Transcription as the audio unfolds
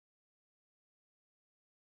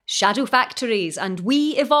Shadow Factories and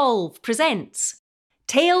We Evolve presents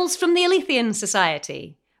Tales from the Alethean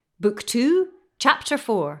Society, Book 2, Chapter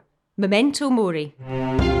 4, Memento Mori.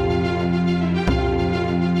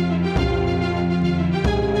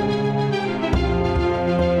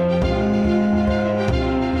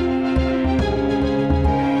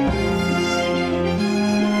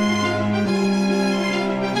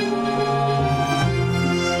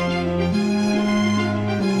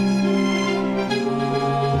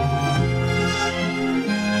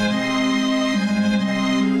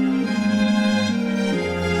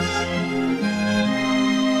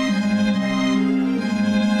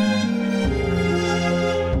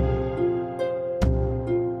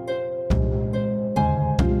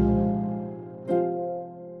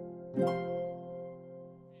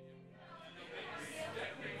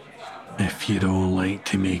 If you'd all like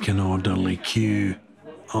to make an orderly queue,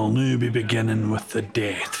 I'll now be beginning with the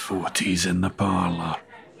death photies in the parlour.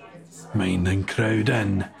 Mind and crowd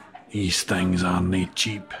in, these things aren't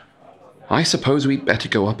cheap. I suppose we'd better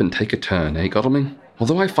go up and take a turn, eh, Godalming?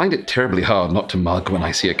 Although I find it terribly hard not to mug when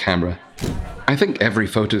I see a camera. I think every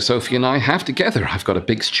photo Sophie and I have together, I've got a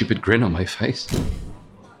big stupid grin on my face.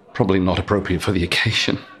 Probably not appropriate for the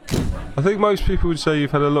occasion. I think most people would say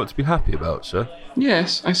you've had a lot to be happy about, sir.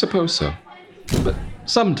 Yes, I suppose so. But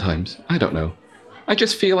sometimes, I don't know. I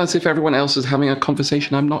just feel as if everyone else is having a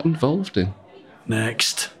conversation I'm not involved in.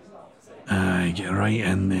 Next. Aye, get right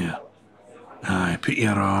in there. Aye, put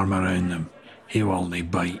your arm around them. He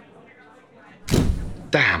won't bite.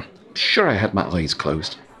 Damn, sure I had my eyes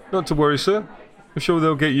closed. Not to worry, sir. I'm sure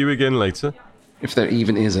they'll get you again later. If there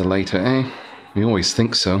even is a later, eh? We always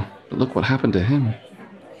think so, but look what happened to him.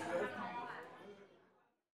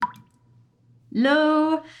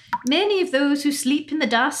 Lo, many of those who sleep in the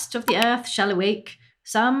dust of the earth shall awake,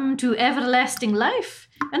 some to everlasting life,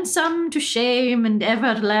 and some to shame and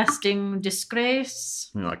everlasting disgrace.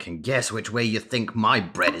 I can guess which way you think my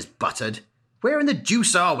bread is buttered. Where in the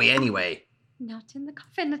deuce are we, anyway? Not in the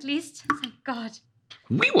coffin, at least, thank God.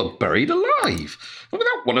 We were buried alive,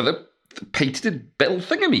 without one of the patented bell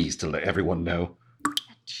thingamies to let everyone know.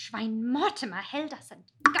 That Schwein Mortimer held us at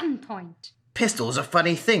gunpoint. Pistols are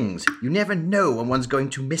funny things. You never know when one's going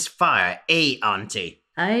to misfire, eh, Auntie?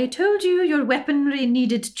 I told you your weaponry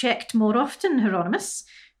needed checked more often, Hieronymus.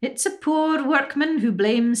 It's a poor workman who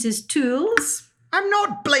blames his tools. I'm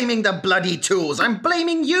not blaming the bloody tools, I'm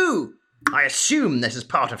blaming you. I assume this is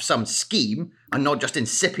part of some scheme, and not just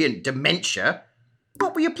incipient dementia.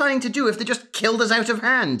 What were you planning to do if they just killed us out of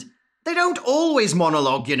hand? They don't always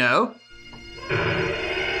monologue, you know.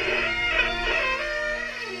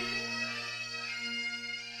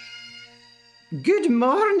 Good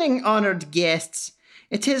morning, honoured guests.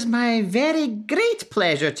 It is my very great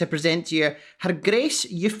pleasure to present to you Her Grace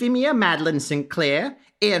Euphemia Madeline Sinclair,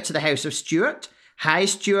 heir to the House of Stuart, High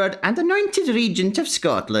Steward and anointed Regent of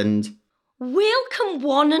Scotland. Welcome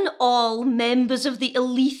one and all members of the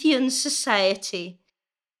Alethean Society.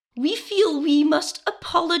 We feel we must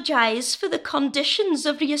apologise for the conditions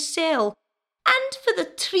of your cell and for the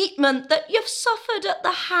treatment that you've suffered at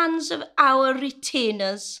the hands of our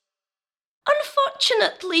retainers.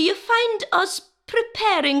 Unfortunately, you find us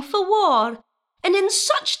preparing for war, and in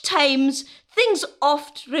such times things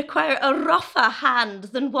oft require a rougher hand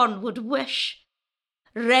than one would wish.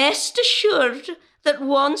 Rest assured that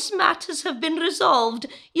once matters have been resolved,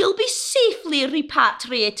 you'll be safely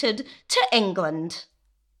repatriated to England.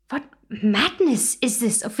 What madness is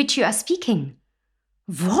this of which you are speaking?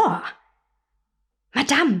 War?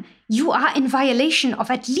 Madame, you are in violation of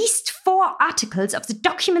at least 4 articles of the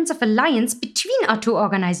Documents of Alliance between our two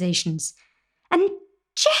organizations. And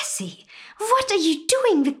Jessie, what are you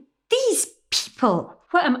doing with these people?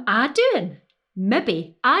 What am I doing?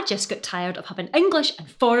 Maybe I just got tired of having English and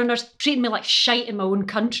foreigners treating me like shite in my own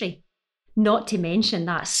country. Not to mention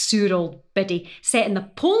that sour old biddy setting the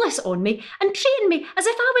police on me and treating me as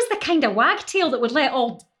if I was the kind of wagtail that would let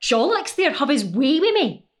old Jollocks there have his way with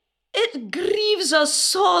me. It grieves us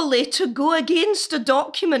sorely to go against a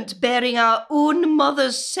document bearing our own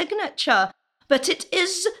mother's signature, but it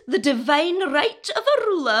is the divine right of a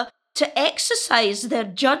ruler to exercise their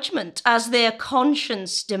judgment as their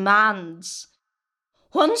conscience demands.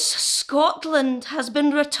 Once Scotland has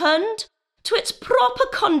been returned to its proper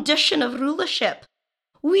condition of rulership,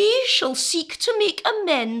 we shall seek to make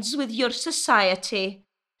amends with your society.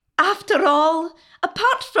 After all,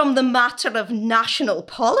 apart from the matter of national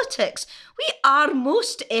politics, we are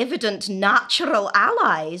most evident natural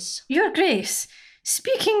allies. Your Grace,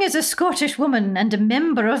 speaking as a Scottish woman and a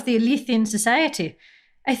member of the Alethean Society,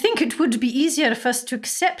 I think it would be easier for us to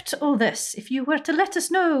accept all this if you were to let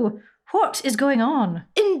us know What is going on?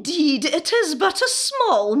 Indeed, it is but a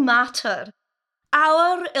small matter.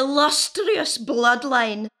 Our illustrious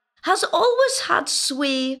bloodline has always had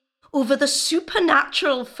sway over the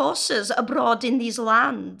supernatural forces abroad in these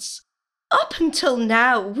lands. Up until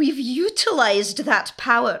now, we've utilised that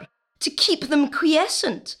power to keep them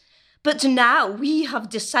quiescent, but now we have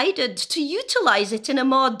decided to utilise it in a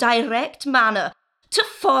more direct manner to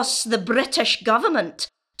force the British government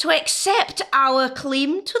to accept our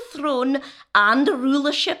claim to throne and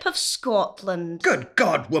rulership of Scotland. Good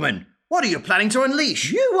God, woman! What are you planning to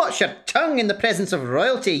unleash? You watch your tongue in the presence of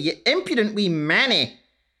royalty, you impudent wee manny.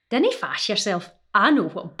 Dinna fash yourself. I know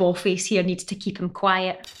what ballface here needs to keep him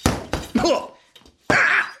quiet.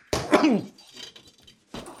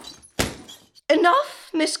 Enough,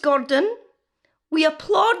 Miss Gordon. We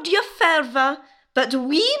applaud your fervour, but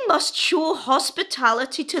we must show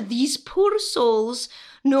hospitality to these poor souls,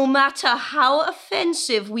 no matter how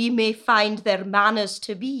offensive we may find their manners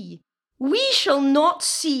to be. We shall not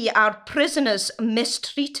see our prisoners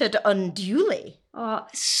mistreated unduly. Oh,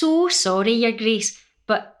 so sorry, Your Grace,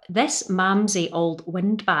 but this mamsy old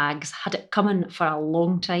windbags had it coming for a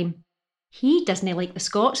long time. He doesn't like the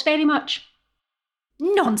Scots very much.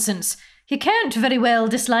 Nonsense. He can't very well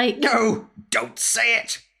dislike... No, don't say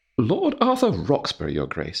it. Lord Arthur Roxburgh, Your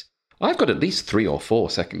Grace. I've got at least 3 or 4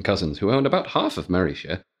 second cousins who own about half of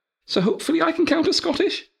Merryshire, so hopefully I can count as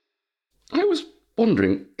Scottish. I was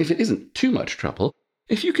wondering, if it isn't too much trouble,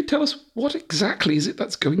 if you could tell us what exactly is it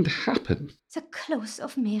that's going to happen. The clothes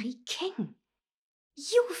of Mary King.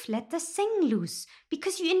 You've let the thing loose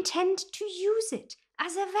because you intend to use it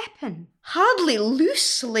as a weapon. Hardly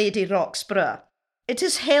loose, Lady Roxburgh. It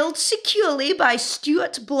is held securely by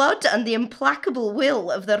Stuart blood and the implacable will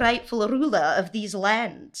of the rightful ruler of these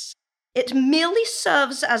lands. It merely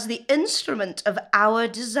serves as the instrument of our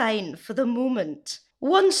design for the moment.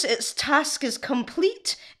 Once its task is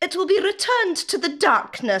complete, it will be returned to the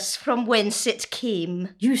darkness from whence it came.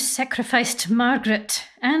 You sacrificed Margaret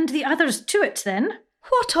and the others to it, then?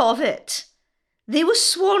 What of it? They were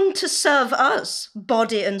sworn to serve us,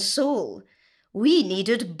 body and soul. We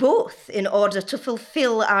needed both in order to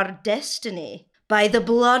fulfill our destiny. By the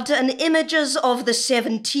blood and images of the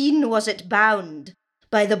 17 was it bound.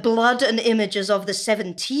 By the blood and images of the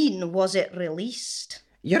 17 was it released.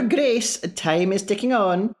 Your Grace, time is ticking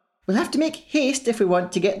on. We'll have to make haste if we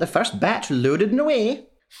want to get the first batch loaded and away.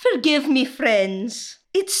 Forgive me, friends.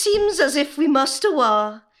 It seems as if we must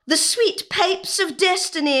awa. The sweet pipes of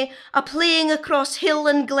destiny are playing across hill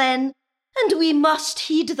and glen, and we must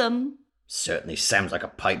heed them. Certainly sounds like a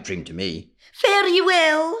pipe dream to me. Fare ye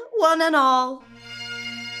well, one and all.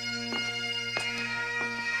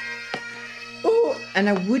 Oh, and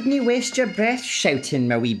I wouldn't waste your breath shouting,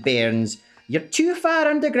 my wee bairns. You're too far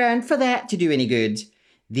underground for that to do any good.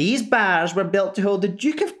 These bars were built to hold the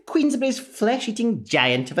Duke of Queensberry's flesh-eating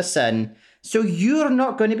giant of a son, so you're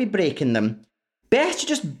not going to be breaking them. Best you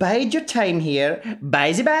just bide your time here.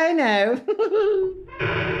 Bye-bye now.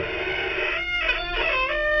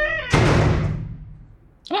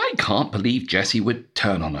 I can't believe Jessie would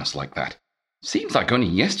turn on us like that. Seems like only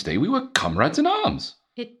yesterday we were comrades in arms.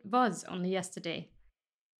 It was only yesterday.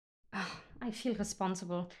 Oh, I feel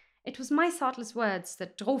responsible. It was my thoughtless words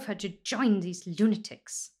that drove her to join these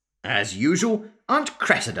lunatics. As usual, Aunt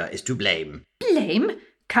Cressida is to blame. Blame?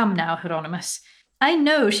 Come now, Hieronymus. I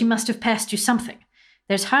know she must have passed you something.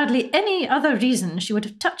 There's hardly any other reason she would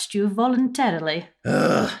have touched you voluntarily.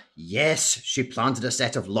 Ugh, yes, she planted a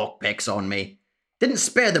set of lockpicks on me. Didn't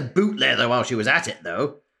spare the boot leather while she was at it,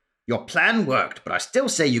 though. Your plan worked, but I still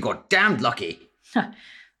say you got damned lucky.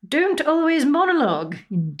 Don't always monologue,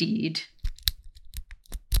 indeed.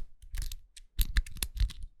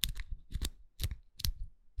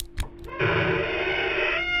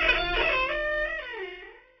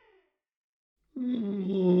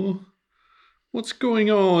 Oh, what's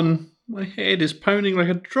going on? My head is pounding like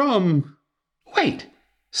a drum. Wait,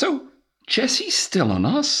 so Jessie's still on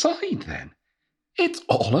our side then? It's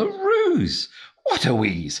all a ruse. What a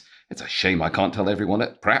wheeze. It's a shame I can't tell everyone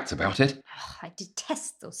at Pratt's about it. Oh, I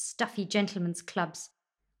detest those stuffy gentlemen's clubs.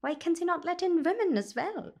 Why can they not let in women as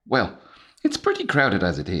well? Well, it's pretty crowded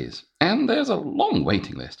as it is, and there's a long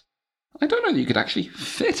waiting list. I don't know that you could actually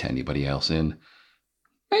fit anybody else in.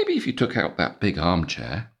 Maybe if you took out that big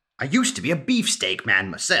armchair. I used to be a beefsteak man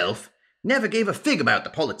myself. Never gave a fig about the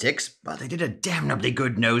politics, but they did a damnably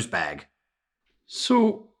good nosebag.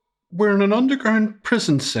 So, we're in an underground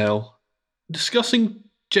prison cell, discussing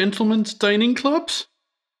gentlemen's dining clubs?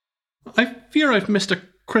 I fear I've missed a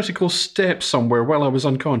critical step somewhere while I was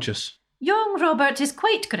unconscious. Young Robert is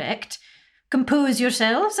quite correct. Compose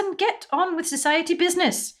yourselves and get on with society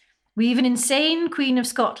business. We've an insane Queen of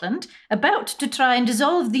Scotland about to try and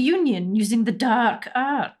dissolve the Union using the dark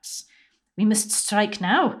arts. We must strike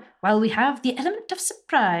now, while we have the element of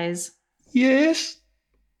surprise. Yes,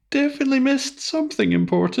 definitely missed something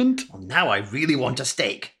important. Well, now I really want a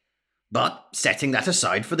steak. But, setting that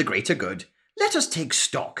aside for the greater good, let us take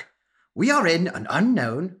stock. We are in an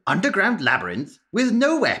unknown, underground labyrinth with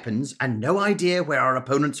no weapons and no idea where our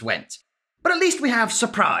opponents went. But at least we have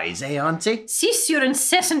surprise, eh, Auntie? Cease your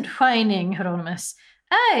incessant whining, Hieronymus.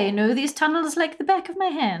 I know these tunnels like the back of my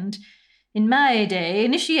hand. In my day,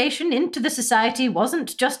 initiation into the society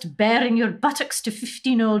wasn't just baring your buttocks to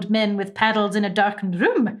 15 old men with paddles in a darkened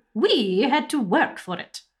room. We had to work for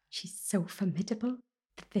it. She's so formidable.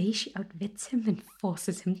 The way she outwits him and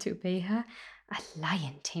forces him to obey her, a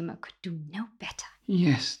lion tamer could do no better.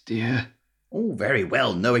 Yes, dear. All very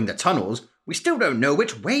well knowing the tunnels, we still don't know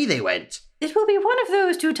which way they went. It will be one of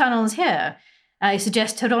those two tunnels here. I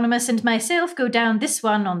suggest Hieronymus and myself go down this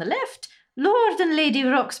one on the left, Lord and Lady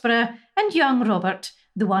Roxburgh, and young Robert,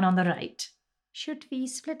 the one on the right. Should we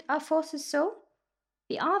split our forces so?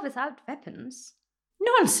 We are without weapons.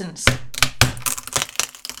 Nonsense!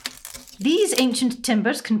 These ancient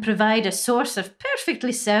timbers can provide a source of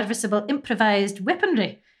perfectly serviceable improvised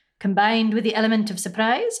weaponry. Combined with the element of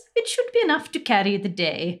surprise, it should be enough to carry the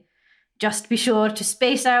day. Just be sure to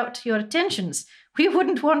space out your attentions. We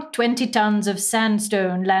wouldn't want 20 tons of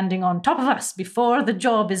sandstone landing on top of us before the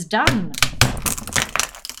job is done.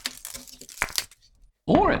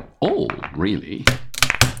 Or at all, really.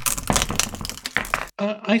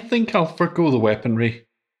 I think I'll forgo the weaponry.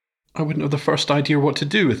 I wouldn't have the first idea what to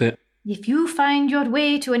do with it. If you find your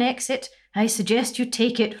way to an exit, I suggest you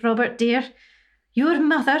take it, Robert dear. Your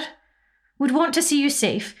mother would want to see you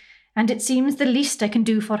safe, and it seems the least I can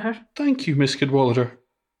do for her. Thank you, Miss Cadwallader.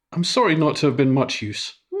 I'm sorry not to have been much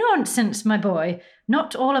use. Nonsense, my boy.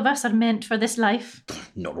 Not all of us are meant for this life.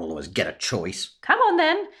 Not all of us get a choice. Come on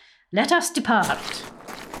then, let us depart.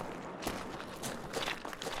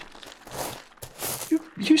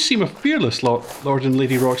 You seem a fearless Lord and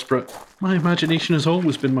Lady Roxburgh. My imagination has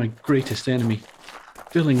always been my greatest enemy,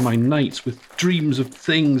 filling my nights with dreams of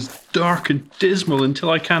things dark and dismal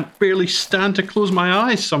until I can't barely stand to close my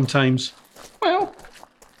eyes sometimes. Well,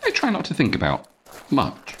 I try not to think about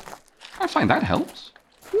much. I find that helps.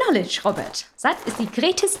 Knowledge, Robert. That is the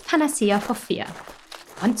greatest panacea for fear.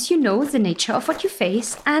 Once you know the nature of what you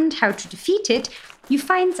face and how to defeat it, you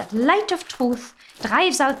find that light of truth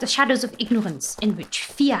drives out the shadows of ignorance in which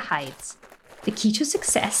fear hides. The key to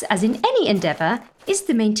success, as in any endeavor, is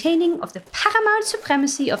the maintaining of the paramount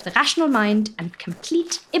supremacy of the rational mind and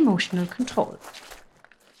complete emotional control.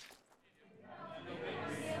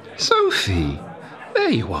 Sophie,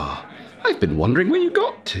 there you are. I've been wondering where you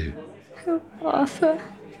got to. Oh, Arthur.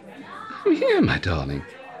 I'm here, my darling.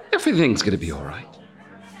 Everything's going to be all right.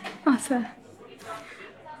 Arthur,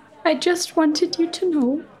 I just wanted you to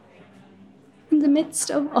know, in the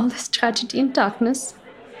midst of all this tragedy and darkness,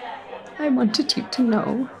 I wanted you to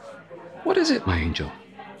know. What is it, my angel?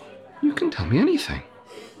 You can tell me anything.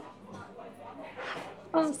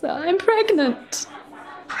 Arthur, I'm pregnant.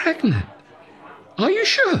 Pregnant? Are you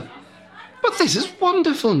sure? But this is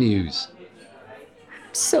wonderful news.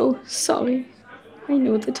 I'm so sorry. I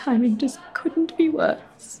know the timing just couldn't be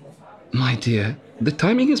worse. My dear, the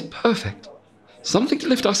timing is perfect. Something to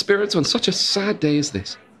lift our spirits on such a sad day as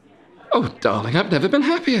this. Oh, darling, I've never been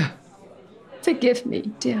happier. Forgive me,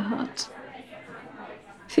 dear heart.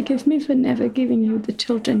 Forgive me for never giving you the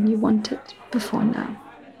children you wanted before now.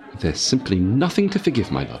 There's simply nothing to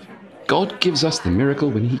forgive, my love. God gives us the miracle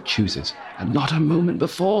when he chooses, and not a moment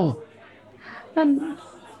before. And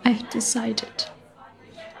I've decided.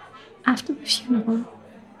 After the funeral,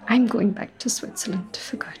 I'm going back to Switzerland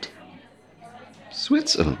for good.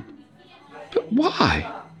 Switzerland? But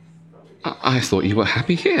why? I thought you were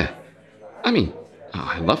happy here. I mean,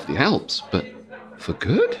 I love the Alps, but for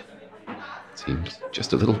good? Seems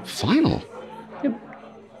just a little final. I'm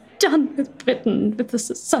done with Britain, with the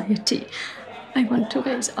society. I want to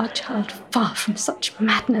raise our child far from such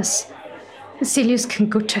madness. Cecilius can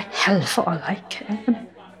go to hell for all I care. I'm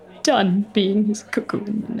done being his cuckoo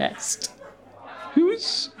in the nest.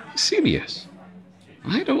 Who's Celius?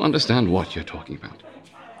 I don't understand what you're talking about.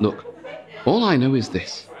 Look, all I know is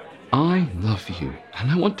this. I love you,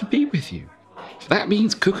 and I want to be with you. If that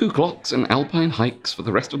means cuckoo clocks and alpine hikes for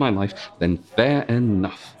the rest of my life, then fair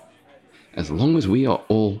enough. As long as we are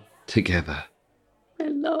all together. My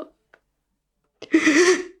love.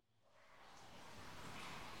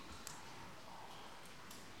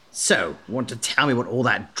 So, want to tell me what all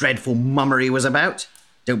that dreadful mummery was about?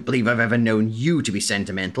 Don't believe I've ever known you to be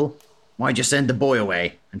sentimental. Why'd you send the boy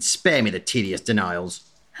away and spare me the tedious denials?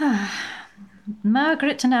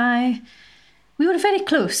 Margaret and I, we were very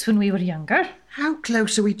close when we were younger. How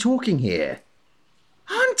close are we talking here?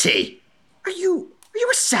 Auntie, are you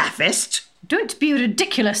a Sapphist? Don't be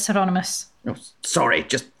ridiculous, Hieronymus. Oh, sorry,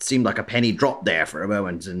 just seemed like a penny dropped there for a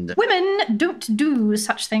moment and... Women don't do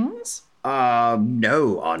such things.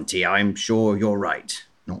 No, Auntie, I'm sure you're right.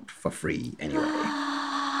 Not for free, anyway.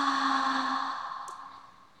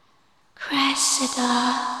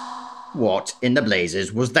 Cressida. What in the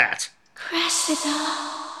blazes was that? Cressida,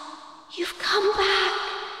 you've come back.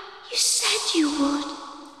 You said you would.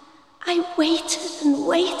 I waited and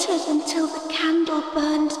waited until the candle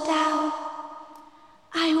burned down.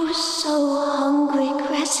 I was so hungry,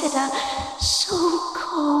 Cressida, so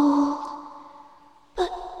cold.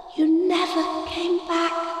 But you never came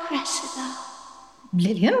back, Cressida.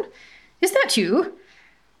 Lillian? Is that you?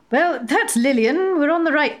 Well, that's Lillian. We're on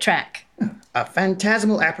the right track. A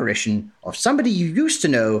phantasmal apparition of somebody you used to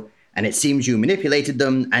know, and it seems you manipulated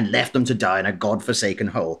them and left them to die in a god-forsaken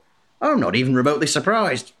hole. I'm not even remotely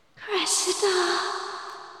surprised. Cressida,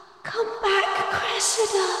 come back,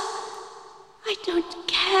 Cressida. I don't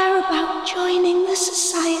care about joining the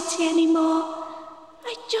society anymore.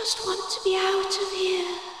 I just want to be out of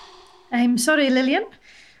here. I'm sorry, Lillian.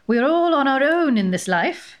 We're all on our own in this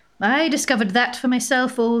life. I discovered that for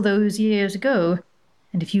myself all those years ago.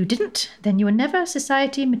 And if you didn't, then you were never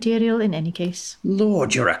society material in any case.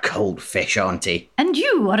 Lord, you're a cold fish, Auntie. And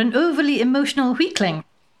you are an overly emotional weakling.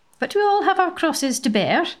 But we all have our crosses to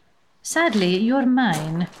bear. Sadly, you're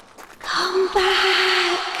mine. Come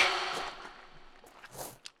back.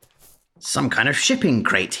 Some kind of shipping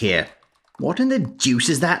crate here. What in the deuce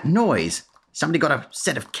is that noise? Somebody got a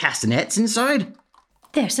set of castanets inside?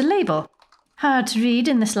 There's a label. Hard to read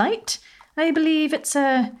in this light. I believe it's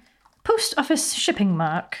a post office shipping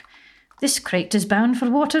mark. This crate is bound for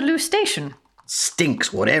Waterloo Station.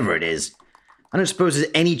 Stinks, whatever it is. I don't suppose there's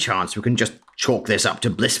any chance we can just chalk this up to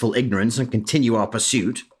blissful ignorance and continue our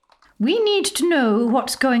pursuit. We need to know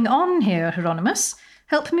what's going on here, Hieronymus.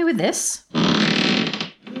 Help me with this.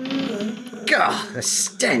 Gah, the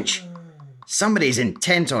stench. Somebody's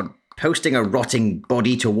intent on posting a rotting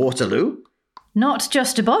body to Waterloo? Not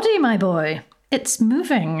just a body, my boy. It's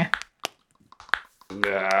moving.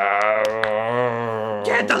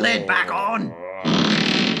 Get the lid back on!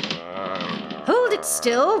 Hold it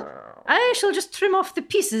still. I shall just trim off the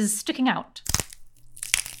pieces sticking out.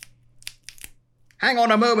 Hang on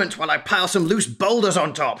a moment while I pile some loose boulders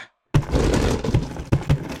on top.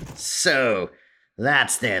 So,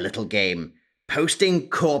 that's their little game. Posting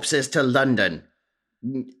corpses to London.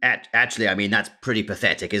 Actually, I mean, that's pretty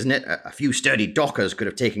pathetic, isn't it? A few sturdy dockers could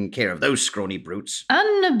have taken care of those scrawny brutes.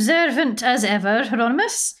 Unobservant as ever,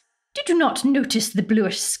 Hieronymus. Did you not notice the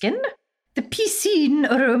bluish skin? The piscine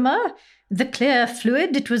aroma? The clear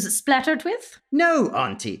fluid it was splattered with? No,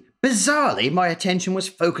 Auntie. Bizarrely, my attention was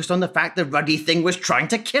focused on the fact the ruddy thing was trying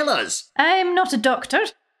to kill us. I'm not a doctor,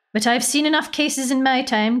 but I've seen enough cases in my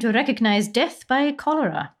time to recognise death by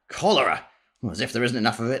cholera. Cholera? Well, as if there isn't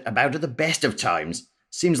enough of it about at the best of times.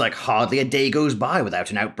 Seems like hardly a day goes by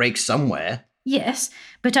without an outbreak somewhere. Yes,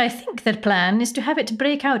 but I think their plan is to have it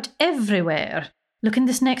break out everywhere. Look in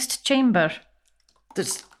this next chamber.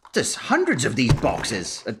 There's hundreds of these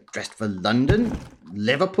boxes addressed for London,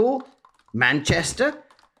 Liverpool, Manchester,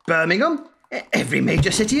 Birmingham, every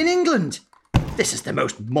major city in England. This is the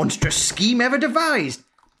most monstrous scheme ever devised.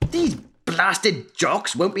 These blasted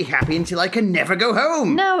jocks won't be happy until I can never go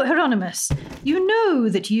home. Now, Hieronymus, you know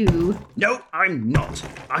that you... No, I'm not.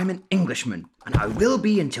 I'm an Englishman, and I will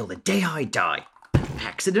be until the day I die. An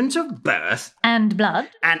accident of birth? And blood?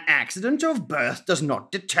 An accident of birth does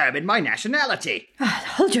not determine my nationality.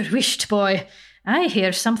 Hold your wisht, boy. I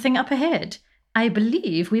hear something up ahead. I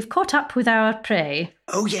believe we've caught up with our prey.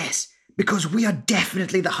 Oh, yes, because we are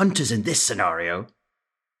definitely the hunters in this scenario.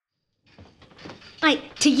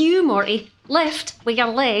 Right, to you, Morty. Lift with your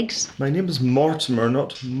legs. My name is Mortimer,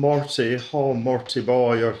 not Morty. Oh, Morty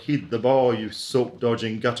boy, or heed the boy, you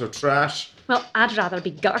soap-dodging gutter trash. Well, I'd rather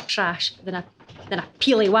be gutter trash than a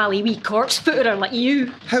peely-wally wee corpse-footerer like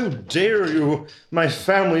you. How dare you? My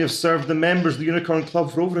family have served the members of the Unicorn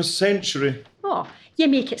Club for over a century. Oh, you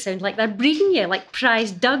make it sound like they're breeding you like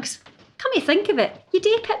prize dugs. Come to think of it, you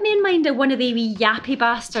do put me in mind of one of the wee yappy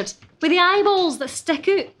bastards with the eyeballs that stick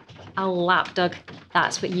out. A lapdog,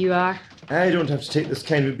 that's what you are. I don't have to take this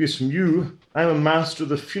kind of abuse from you. I'm a master of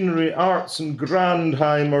the funerary arts and grand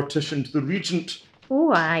high mortician to the regent.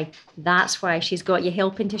 Oh aye, that's why she's got you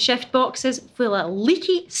helping to shift boxes full of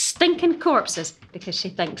leaky, stinking corpses, because she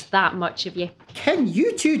thinks that much of you. Can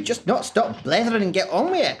you two just not stop blethering and get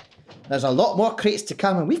on with it? There's a lot more crates to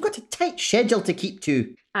come and we've got a tight schedule to keep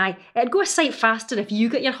to. Aye, it'd go a sight faster if you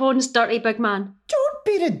got your horns dirty, big man. Don't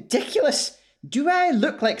be ridiculous. Do I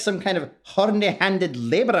look like some kind of horny-handed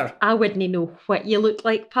labourer? I wouldn't know what you look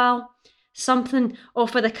like, pal. Something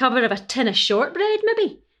off of the cover of a tin of shortbread,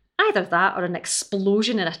 maybe? Either that or an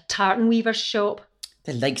explosion in a tartan weaver's shop.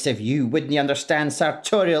 The likes of you wouldn't understand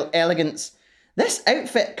sartorial elegance. This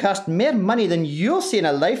outfit cost more money than you'll see in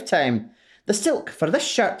a lifetime. The silk for this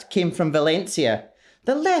shirt came from Valencia.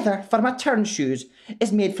 The leather for my turn shoes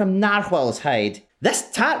is made from narwhal's hide. This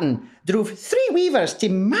tartan drove 3 weavers to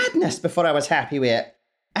madness before I was happy with it.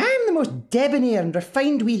 I'm the most debonair and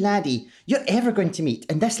refined wee laddie you're ever going to meet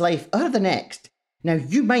in this life or the next. Now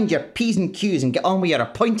you mind your P's and Q's and get on with your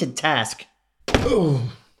appointed task.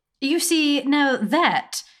 Oh. You see, now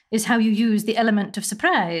that is how you use the element of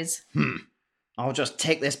surprise. I'll just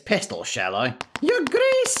take this pistol, shall I? Your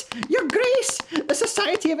Grace! Your Grace! The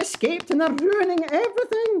Society have escaped and they're ruining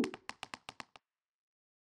everything.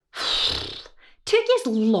 Took yous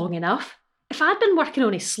long enough. If I'd been working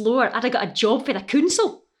on it slower, I'd have got a job for the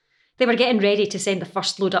council. They were getting ready to send the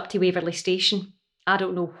first load up to Waverley Station. I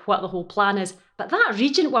don't know what the whole plan is, but that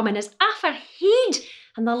regent woman is off her head,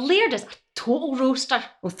 and the laird is a total roaster.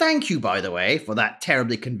 Well, thank you, by the way, for that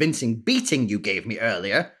terribly convincing beating you gave me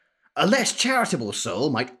earlier. A less charitable soul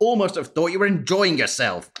might almost have thought you were enjoying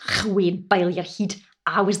yourself. Wayne, bile your head.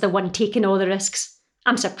 I was the one taking all the risks.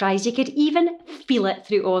 I'm surprised you could even feel it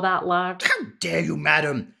through all that lard. How dare you,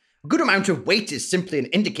 madam? A good amount of weight is simply an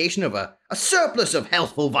indication of a surplus of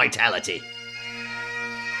healthful vitality.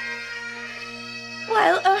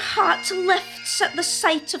 While our heart lifts at the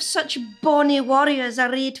sight of such bonny warriors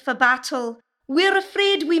arrayed for battle, we're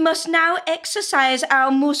afraid we must now exercise our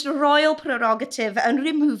most royal prerogative and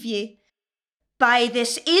remove ye. By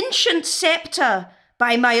this ancient sceptre,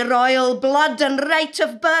 by my royal blood and right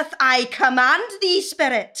of birth, I command thee,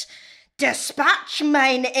 spirit, dispatch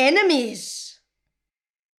mine enemies.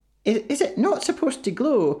 Is it not supposed to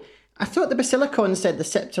glow? I thought the Basilicon said the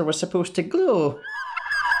sceptre was supposed to glow.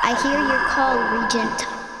 I hear your call, Regent.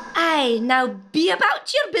 Aye, now be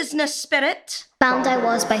about your business, spirit. Bound I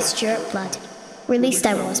was by Stuart blood. Released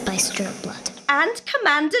I was by Stuart blood. And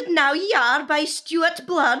commanded now ye are by Stuart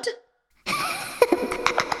blood.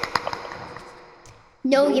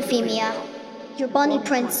 No, Euphemia. Your bonny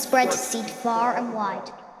prince spread his seed far and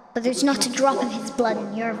wide, but there's not a drop of his blood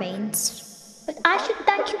in your veins. But I should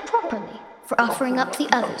thank you properly for offering up the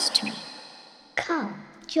others to me. Come,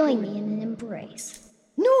 join me in an embrace.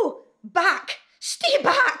 No, back! Stay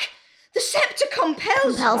back! The sceptre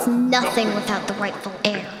compels... Compels nothing without the rightful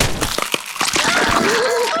heir.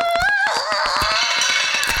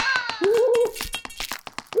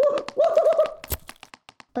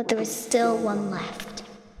 But there is still one left.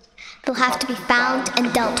 They'll have to be found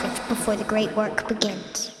and dealt with before the great work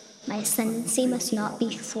begins. My ascendancy must not be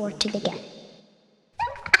thwarted again.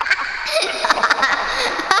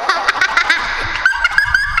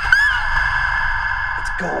 It's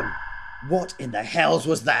gone. What in the hells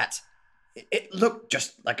was that? It looked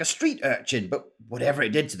just like a street urchin, but whatever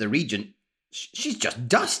it did to the regent, she's just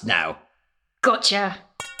dust now. Gotcha.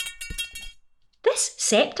 This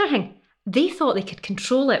sceptre thing, they thought they could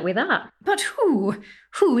control it with that. But who?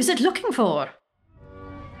 Who is it looking for?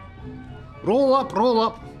 Roll up, roll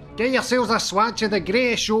up. Get yourselves a swatch of the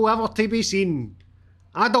greatest show ever to be seen.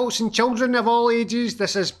 Adults and children of all ages,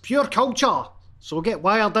 this is pure culture. So get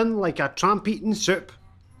wired in like a tramp eating soup.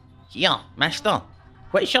 Here, mister.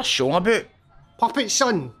 What's your show about? Puppet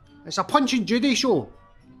Son. It's a Punch and Judy show.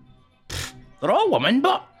 They're all women,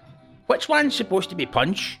 but which one's supposed to be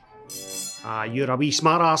Punch? Ah, you're a wee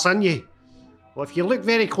smart ass, aren't you? Well, if you look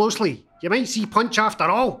very closely, you might see Punch after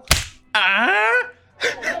all. Ah!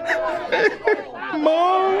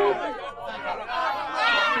 Mom!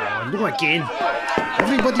 Oh, no again.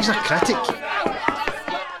 Everybody's a critic.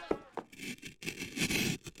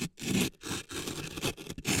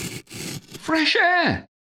 Fresh air!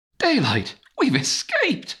 Daylight! We've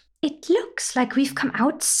escaped! It looks like we've come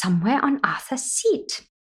out somewhere on Arthur's Seat.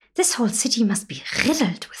 This whole city must be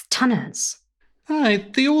riddled with tunnels. Aye,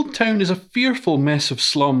 the old town is a fearful mess of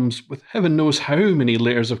slums, with heaven knows how many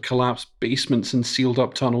layers of collapsed basements and sealed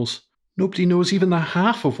up tunnels. Nobody knows even the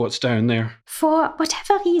half of what's down there. For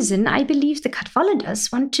whatever reason, I believe the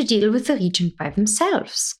Cadwalladers want to deal with the regent by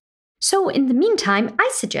themselves. So in the meantime, I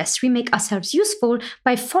suggest we make ourselves useful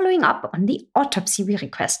by following up on the autopsy we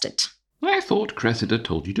requested. I thought Cressida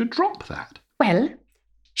told you to drop that. Well,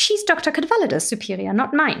 She's Dr. Cadwallader's superior,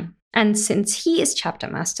 not mine. And since he is chapter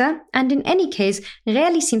master, and in any case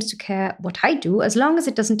rarely seems to care what I do as long as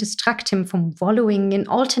it doesn't distract him from wallowing in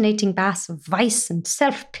alternating baths of vice and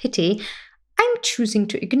self-pity, I'm choosing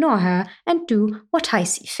to ignore her and do what I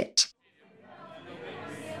see fit.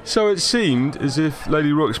 So it seemed as if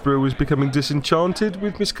Lady Roxburgh was becoming disenchanted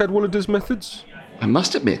with Miss Cadwallader's methods? I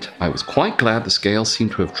must admit, I was quite glad the scales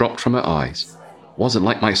seemed to have dropped from her eyes. Wasn't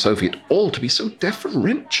like my Sophie at all to be so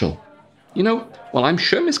deferential. You know, while I'm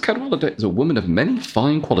sure Miss Cadwallader is a woman of many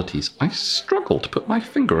fine qualities, I struggle to put my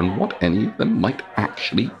finger on what any of them might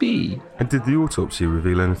actually be. And did the autopsy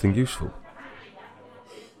reveal anything useful?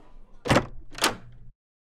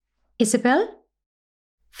 Isabel?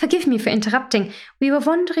 Forgive me for interrupting. We were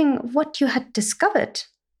wondering what you had discovered.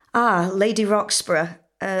 Lady Roxburgh.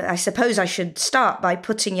 I suppose I should start by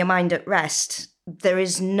putting your mind at rest. There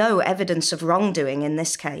is no evidence of wrongdoing in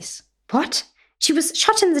this case. What? She was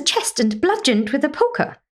shot in the chest and bludgeoned with a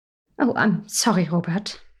poker. Oh, I'm sorry,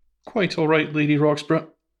 Robert. Quite all right, Lady Roxburgh.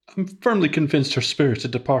 I'm firmly convinced her spirit had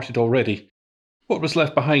departed already. What was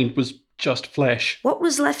left behind was just flesh. What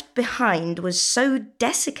was left behind was so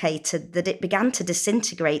desiccated that it began to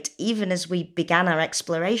disintegrate even as we began our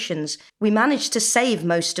explorations. We managed to save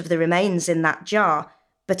most of the remains in that jar,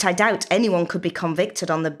 but I doubt anyone could be convicted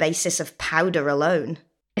on the basis of powder alone.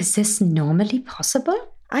 Is this normally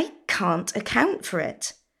possible? I can't account for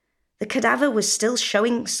it. The cadaver was still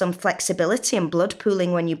showing some flexibility and blood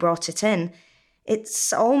pooling when you brought it in.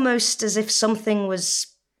 It's almost as if something was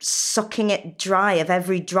sucking it dry of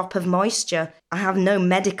every drop of moisture. I have no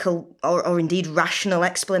medical or indeed rational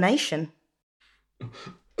explanation.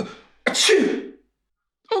 Achoo!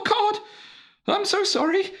 Oh, God! I'm so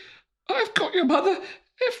sorry. I've got your mother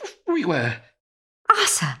everywhere.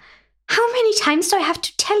 Arthur, how many times do I have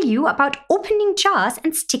to tell you about opening jars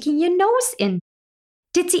and sticking your nose in?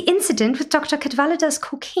 Did the incident with Dr. Cadwallader's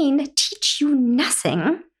cocaine teach you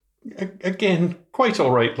nothing? Again, quite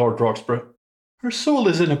all right, Lord Roxburgh. Her soul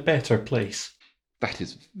is in a better place. That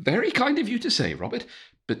is very kind of you to say, Robert,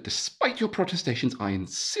 but despite your protestations, I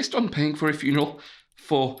insist on paying for a funeral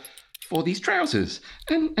for these trousers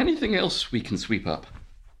and anything else we can sweep up.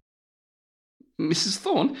 Mrs.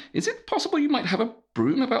 Thorne, is it possible you might have a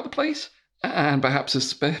broom about the place? And perhaps a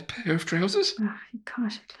spare pair of trousers? Oh,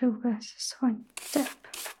 gosh, Lucas, so in step.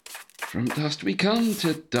 From dust we come,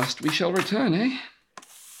 to dust we shall return, eh?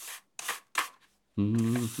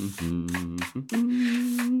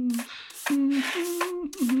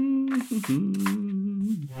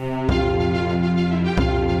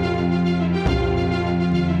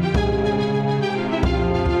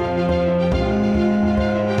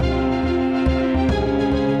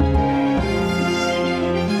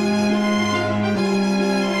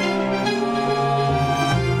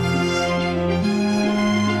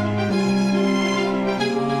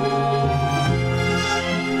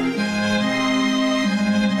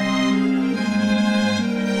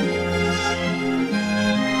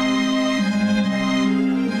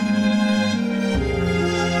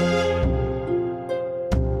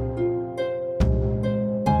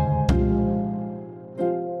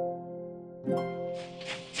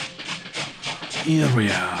 Here we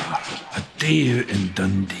are, a day out in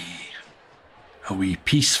Dundee. A wee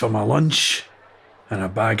piece for my lunch, and a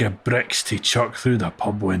bag of bricks to chuck through the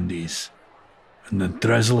pub windies. And the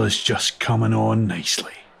drizzle is just coming on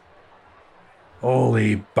nicely. All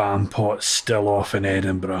the bampots still off in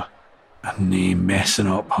Edinburgh, and nae messing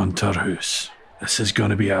up Hunter House. This is going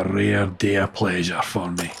to be a rare day of pleasure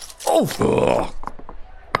for me. Oh!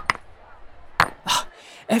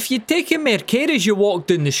 If you'd taken more care as you walked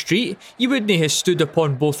down the street, you wouldn't have stood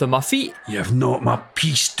upon both of my feet. You've knocked my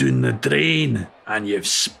piece down the drain, and you've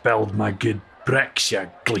spilled my good bricks, you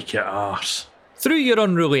gleekit arse. Through your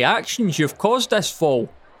unruly actions, you've caused this fall,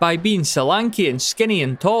 by being so lanky and skinny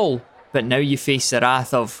and tall, but now you face the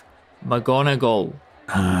wrath of McGonagall.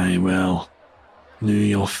 Aye, well, now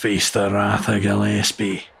you'll face the wrath of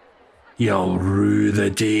Gillespie. You'll rue the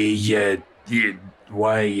day you...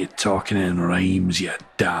 Why are you talking in rhymes, you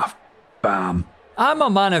daft bam? I'm a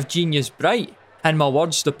man of genius bright, and my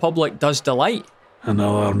words the public does delight.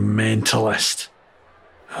 Another mentalist.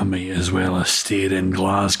 I might as well have stayed in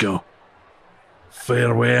Glasgow.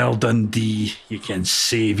 Farewell, Dundee, you can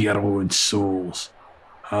save your own souls.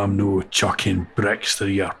 I'm no chucking bricks through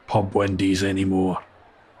your pub windies anymore.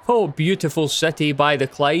 Oh, beautiful city by the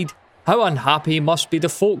Clyde, how unhappy must be the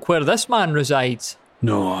folk where this man resides.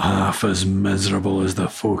 Not half as miserable as the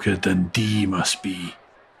folk of Dundee must be,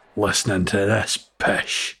 listening to this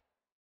pish.